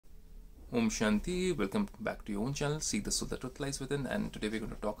Om Shanti, welcome back to your own channel, See the Soul, the Truth Lies Within, and today we're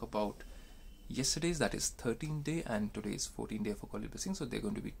going to talk about yesterday's, that is 13th day, and today's 14th day for Holy Blessing. So there are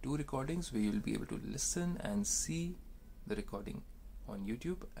going to be two recordings where you'll be able to listen and see the recording on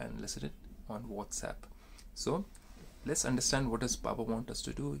YouTube and listen it on WhatsApp. So let's understand what does Baba want us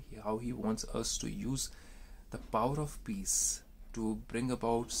to do, how he wants us to use the power of peace to bring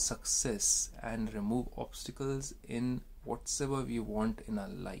about success and remove obstacles in whatsoever we want in our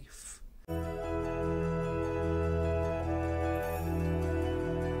life.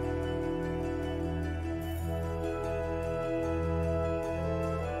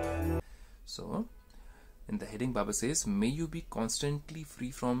 So, in the heading, Baba says, may you be constantly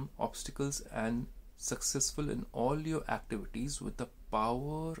free from obstacles and successful in all your activities with the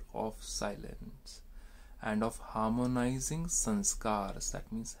power of silence and of harmonizing sanskars,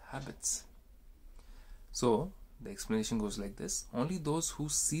 that means habits. So, the explanation goes like this: only those who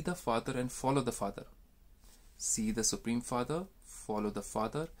see the Father and follow the Father. See the Supreme Father, follow the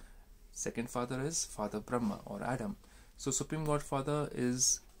Father. Second Father is Father Brahma or Adam. So Supreme God Father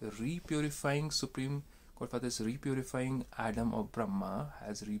is repurifying, Supreme God Father is repurifying Adam or Brahma,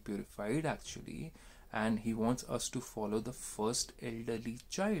 has repurified actually, and he wants us to follow the first elderly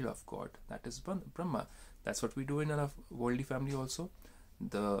child of God, that is Brahma. That's what we do in our worldly family also.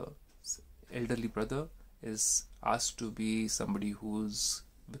 The elderly brother is asked to be somebody who's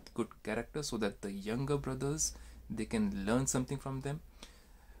with good character, so that the younger brothers, they can learn something from them.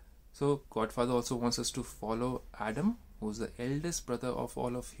 So Godfather also wants us to follow Adam, who's the eldest brother of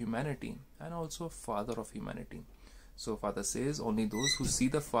all of humanity and also father of humanity. So Father says, only those who see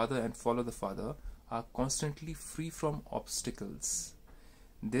the Father and follow the Father are constantly free from obstacles.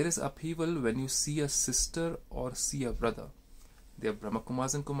 There is upheaval when you see a sister or see a brother. They are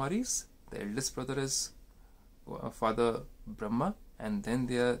Brahmakumaris and Kumaris. The eldest brother is Father Brahma, and then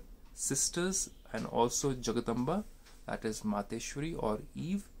their sisters and also Jagadamba, that is Mateshwari or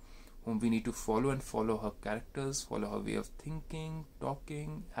Eve, whom we need to follow and follow her characters, follow her way of thinking,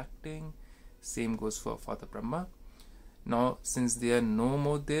 talking, acting. Same goes for Father Brahma. Now, since they are no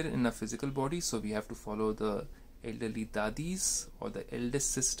more there in a physical body, so we have to follow the elderly dadis or the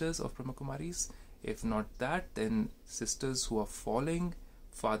eldest sisters of Brahmakumaris. If not that, then sisters who are following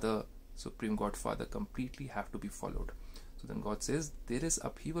Father Supreme God Father completely have to be followed. So then God says, there is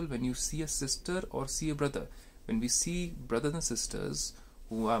upheaval when you see a sister or see a brother. When we see brothers and sisters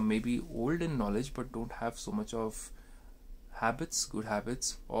who are maybe old in knowledge but don't have so much of habits, good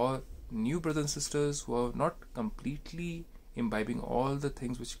habits, or new brothers and sisters who are not completely imbibing all the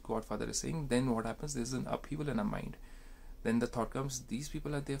things which Godfather is saying, then what happens? There's an upheaval in our mind. Then the thought comes, these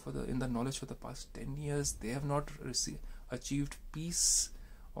people are there in the knowledge for the past 10 years. They have not achieved peace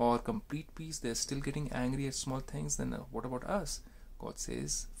or complete peace. They're still getting angry at small things. Then what about us? God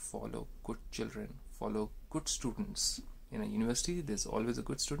says, follow good children, follow good students. In a university, there's always a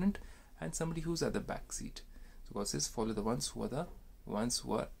good student and somebody who's at the back seat. So God says, follow the ones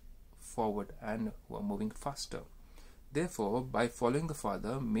who are forward and who are moving faster. Therefore, by following the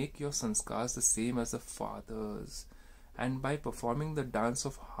Father, make your sanskars the same as the Father's. And by performing the dance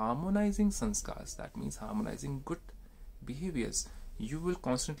of harmonizing sanskars, that means harmonizing good behaviors, you will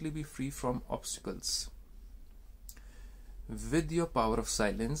constantly be free from obstacles. With your power of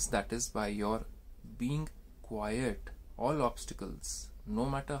silence, that is by your being quiet, all obstacles, no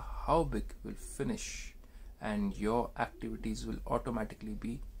matter how big, will finish and your activities will automatically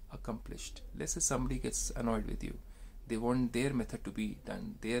be accomplished. Let's say somebody gets annoyed with you. They want their method to be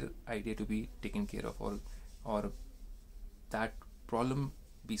done, their idea to be taken care of, or that problem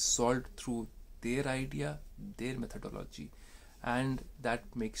be solved through their idea, their methodology, and that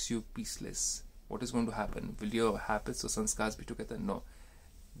makes you peaceless. What is going to happen? Will your habits or sanskars be together? No.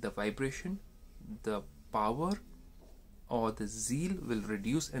 The vibration, the power or the zeal will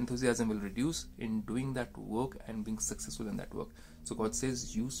reduce, enthusiasm will reduce in doing that work and being successful in that work. So God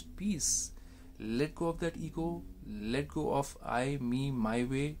says, use peace. Let go of that ego. Let go of I, me, my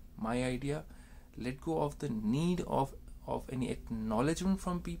way, my idea. Let go of the need of any acknowledgement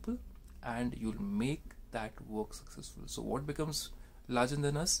from people, and you'll make that work successful. So what becomes larger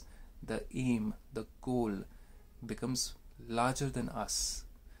than us? The aim, the goal becomes larger than us.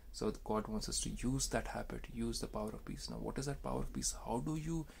 So God wants us to use that habit, use the power of peace. Now, what is that power of peace? How do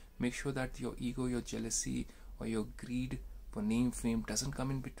you make sure that your ego, your jealousy, or your greed for name, fame doesn't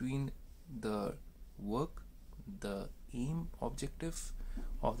come in between the work, the aim, objective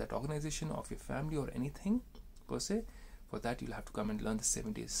of that organization, of your family, or anything per se? For that, you'll have to come and learn the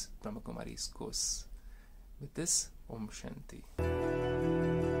 7 days Brahmakumaris course. With this, Om Shanti.